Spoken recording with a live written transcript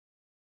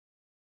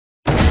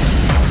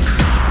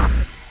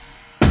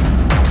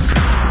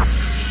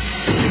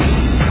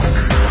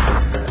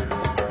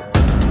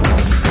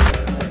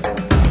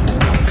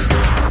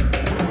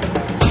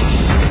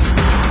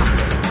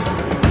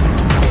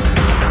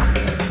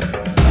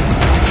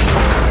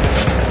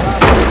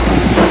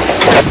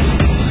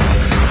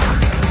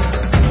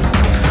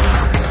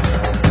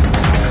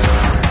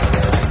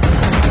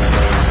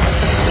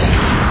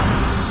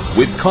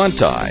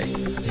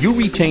ContEye, you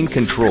retain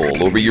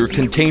control over your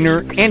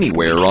container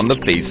anywhere on the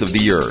face of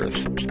the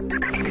earth.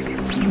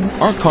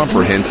 Our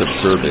comprehensive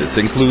service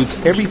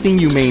includes everything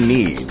you may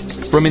need,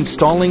 from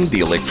installing the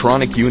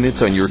electronic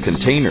units on your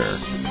container,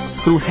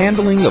 through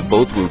handling of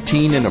both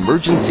routine and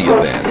emergency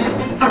events,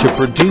 to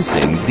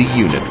producing the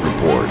unit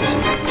reports.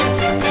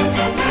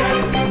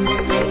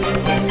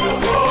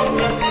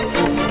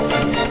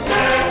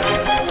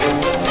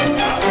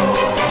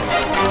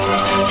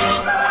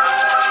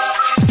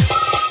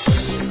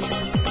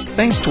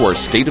 Thanks to our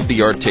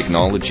state-of-the-art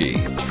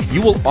technology,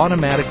 you will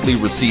automatically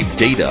receive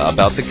data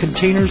about the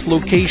container's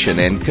location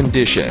and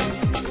condition.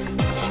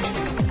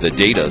 The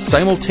data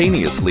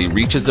simultaneously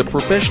reaches a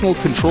professional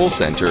control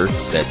center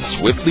that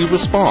swiftly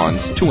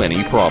responds to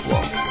any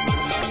problem.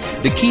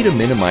 The key to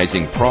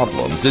minimizing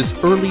problems is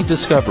early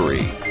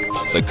discovery.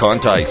 The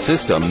ContEye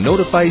system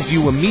notifies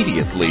you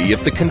immediately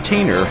if the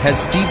container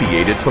has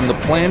deviated from the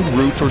planned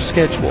route or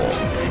schedule,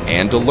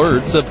 and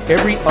alerts of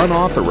every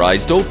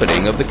unauthorized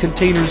opening of the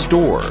container's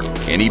door,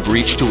 any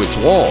breach to its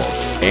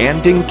walls,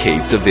 and in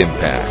case of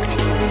impact.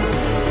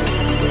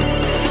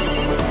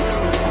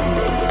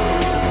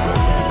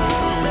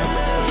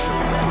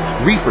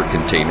 Reefer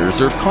containers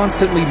are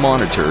constantly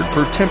monitored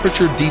for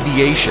temperature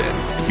deviation,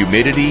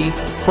 humidity,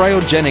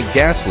 cryogenic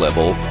gas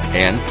level,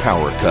 and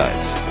power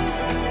cuts.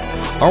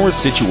 Our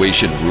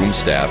situation room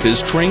staff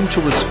is trained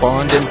to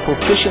respond and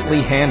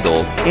proficiently handle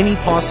any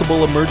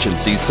possible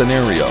emergency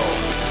scenario,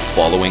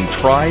 following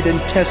tried and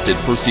tested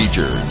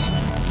procedures.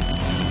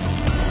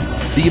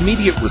 The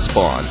immediate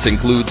response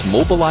includes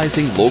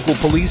mobilizing local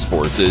police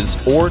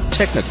forces or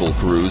technical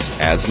crews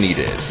as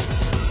needed.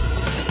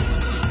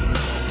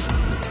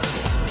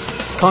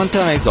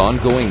 ContEye's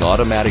ongoing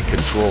automatic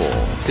control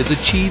is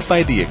achieved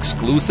by the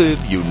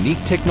exclusive,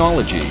 unique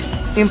technology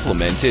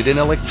implemented in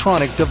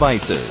electronic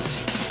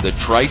devices, the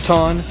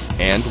Triton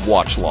and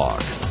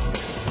WatchLock.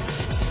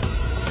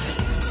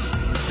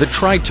 The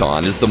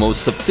Triton is the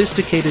most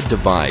sophisticated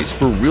device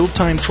for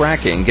real-time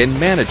tracking and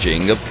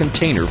managing of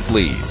container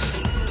fleets.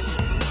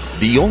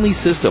 The only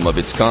system of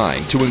its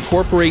kind to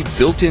incorporate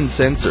built-in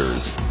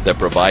sensors that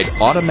provide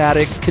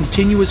automatic,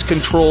 continuous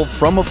control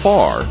from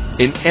afar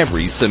in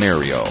every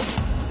scenario.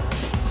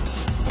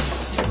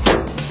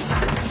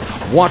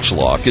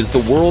 WatchLock is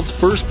the world's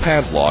first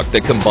padlock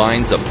that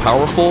combines a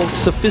powerful,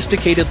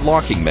 sophisticated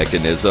locking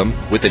mechanism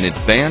with an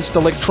advanced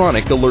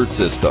electronic alert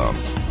system.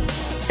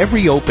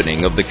 Every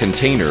opening of the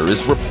container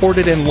is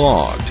reported and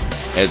logged,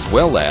 as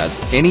well as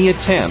any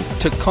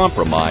attempt to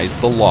compromise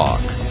the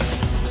lock.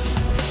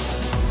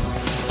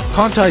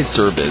 ContEye's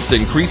service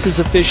increases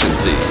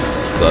efficiency,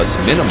 thus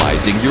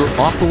minimizing your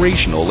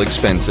operational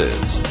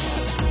expenses.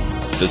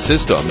 The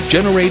system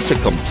generates a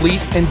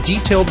complete and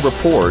detailed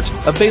report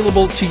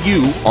available to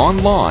you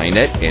online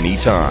at any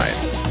time.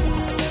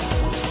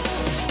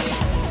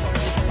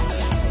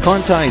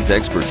 ContEye's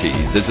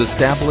expertise is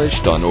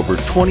established on over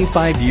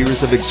 25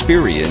 years of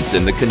experience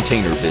in the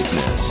container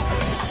business.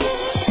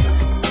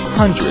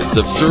 Hundreds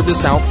of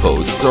service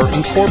outposts are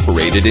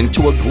incorporated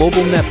into a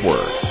global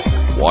network,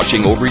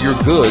 watching over your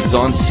goods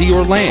on sea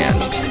or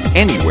land,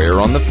 anywhere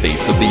on the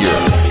face of the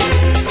earth.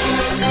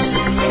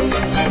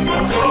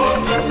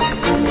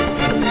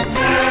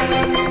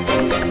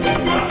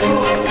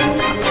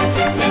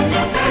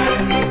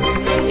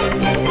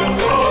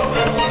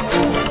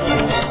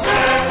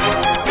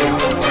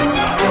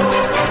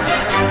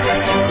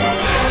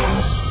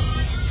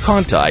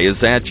 ContEye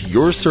is at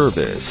your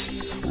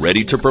service,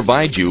 ready to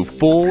provide you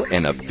full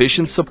and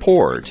efficient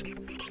support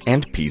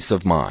and peace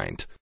of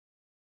mind.